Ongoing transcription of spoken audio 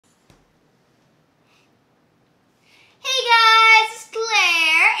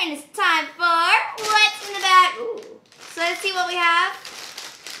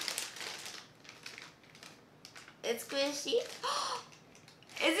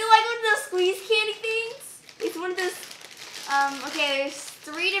Okay, there's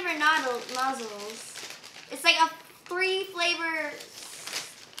 3 different nozzles. It's like a 3 flavor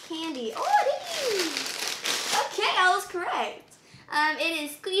candy. Oh, okay, I was correct. It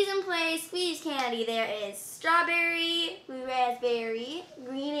is squeeze and play squeeze candy. There is strawberry, blue raspberry,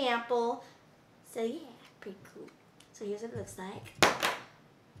 green apple. So yeah, pretty cool. So here's what it looks like.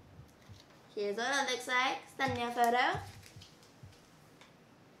 Here's what it looks like. Thumbnail photo.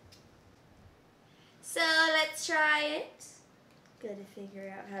 So let's try it. Gotta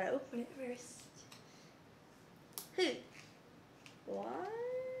figure out how to open it first. What?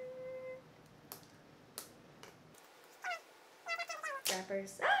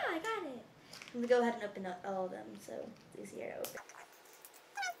 Wrappers. Ah, I got it. I'm gonna go ahead and open up all of them so it's easier to open.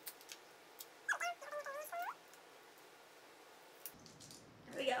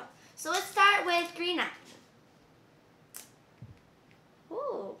 There we go. So let's start with green apple.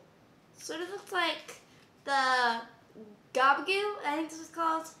 Ooh. Sort of looks like the Gabagoo, I think this is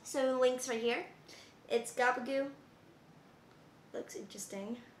called. So links right here. It's Gabagoo. Looks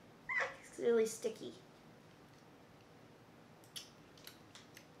interesting. It's really sticky.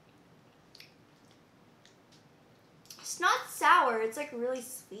 It's not sour, it's like really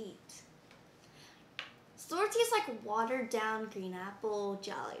sweet. Sort of tastes like watered down green apple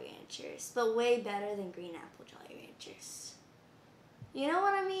Jolly Ranchers, but way better than green apple Jolly Ranchers. You know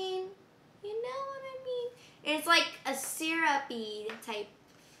what I mean? You know what I mean? It's like a syrupy type,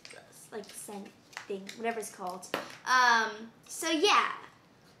 like scent thing, whatever it's called. So yeah,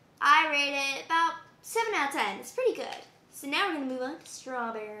 I rate it about 7 out of 10. It's pretty good. So now we're gonna move on to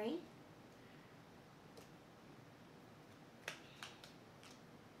strawberry.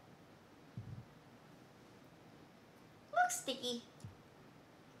 Looks sticky.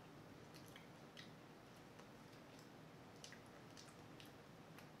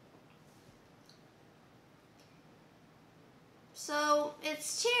 So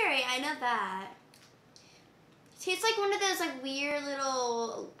it's cherry, I know that. It tastes like one of those like weird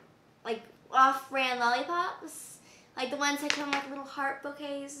little like off-brand lollipops. Like the ones that come like little heart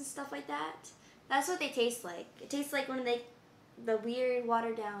bouquets and stuff like that. That's what they taste like. It tastes like one of the weird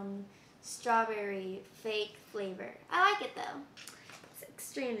watered down strawberry fake flavor. I like it though. It's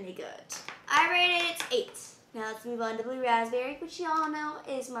extremely good. I rated it 8. Now let's move on to blue raspberry, which y'all know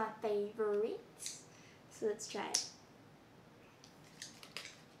is my favorite. So let's try it.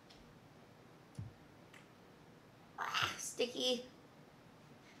 Sticky.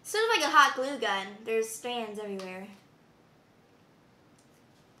 Sort of like a hot glue gun. There's strands everywhere.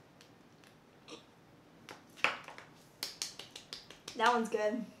 That one's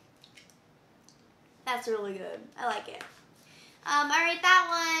good. That's really good. I like it. I rate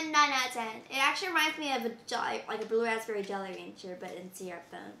that one 9 out of 10. It actually reminds me of a blue raspberry Jolly Rancher, but in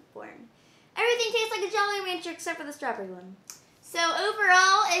syrup form. Everything tastes like a Jolly Rancher except for the strawberry one. So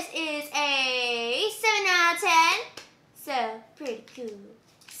overall, this is a 7 out of 10. So, pretty cool.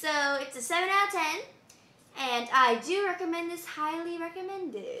 So, it's a 7 out of 10. And I do recommend this, highly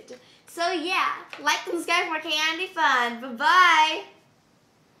recommended. So, yeah, like and subscribe for more candy fun. Bye-bye.